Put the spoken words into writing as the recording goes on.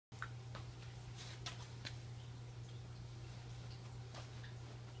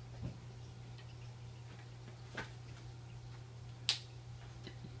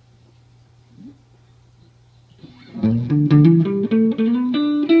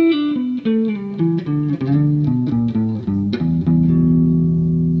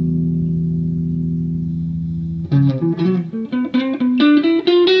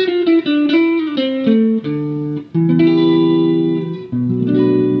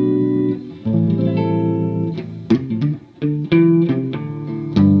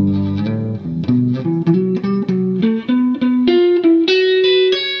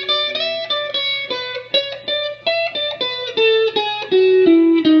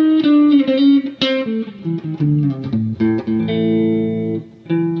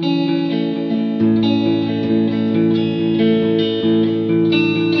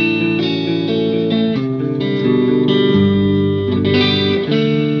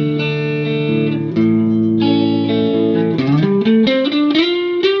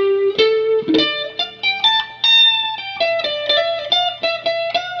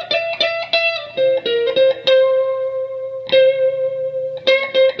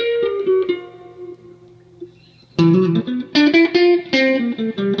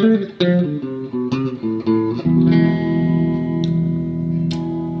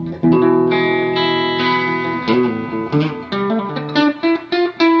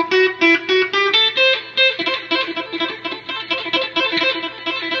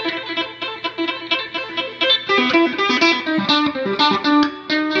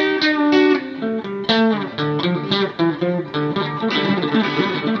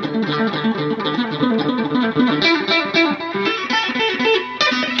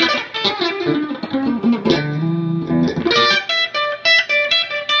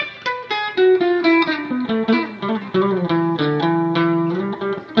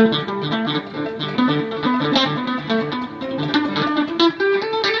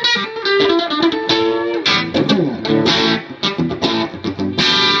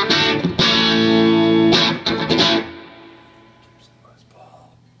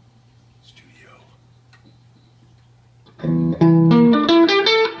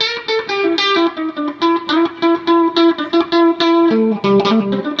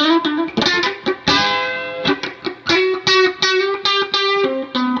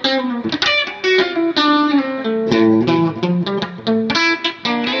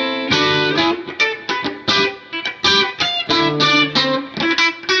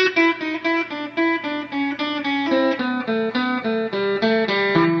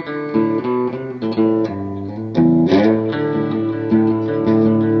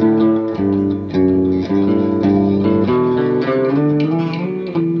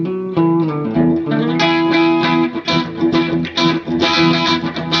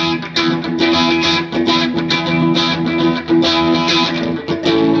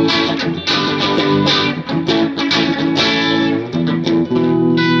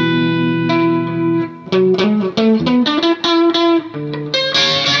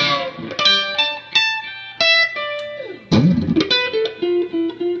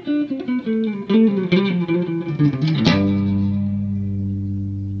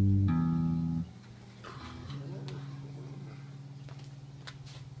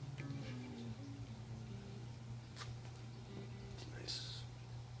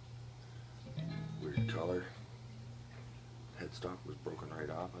Color. Headstock was broken right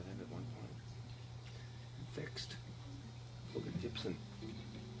off, I think, at one point. Fixed. Look at Gibson.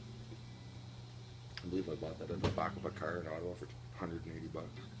 I believe I bought that at the back of a car in Ottawa for $180. So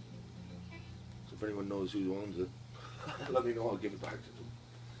if anyone knows who owns it, let me know, I'll give it back to them.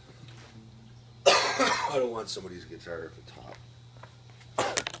 I don't want somebody's guitar at the top.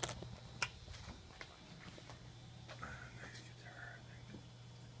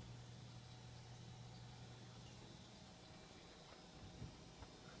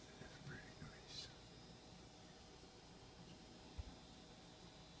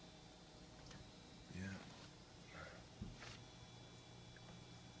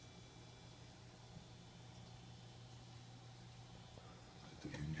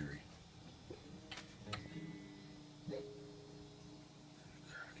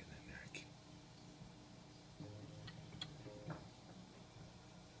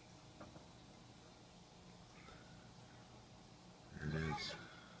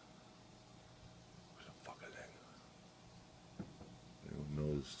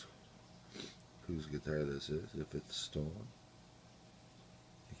 Whose guitar this is. If it's stolen,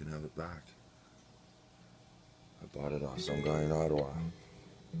 you can have it back. I bought it off some guy in Ottawa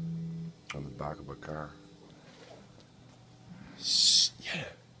on the back of a car. Yeah,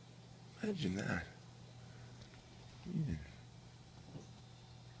 imagine that. Yeah.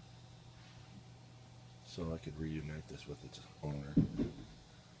 So I could reunite this with its owner. And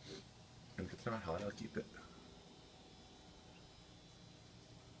if it's not hot, I'll keep it.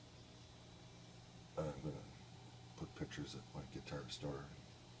 ranchers at my guitar store,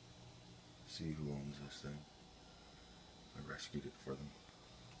 see who owns this thing. I rescued it for them.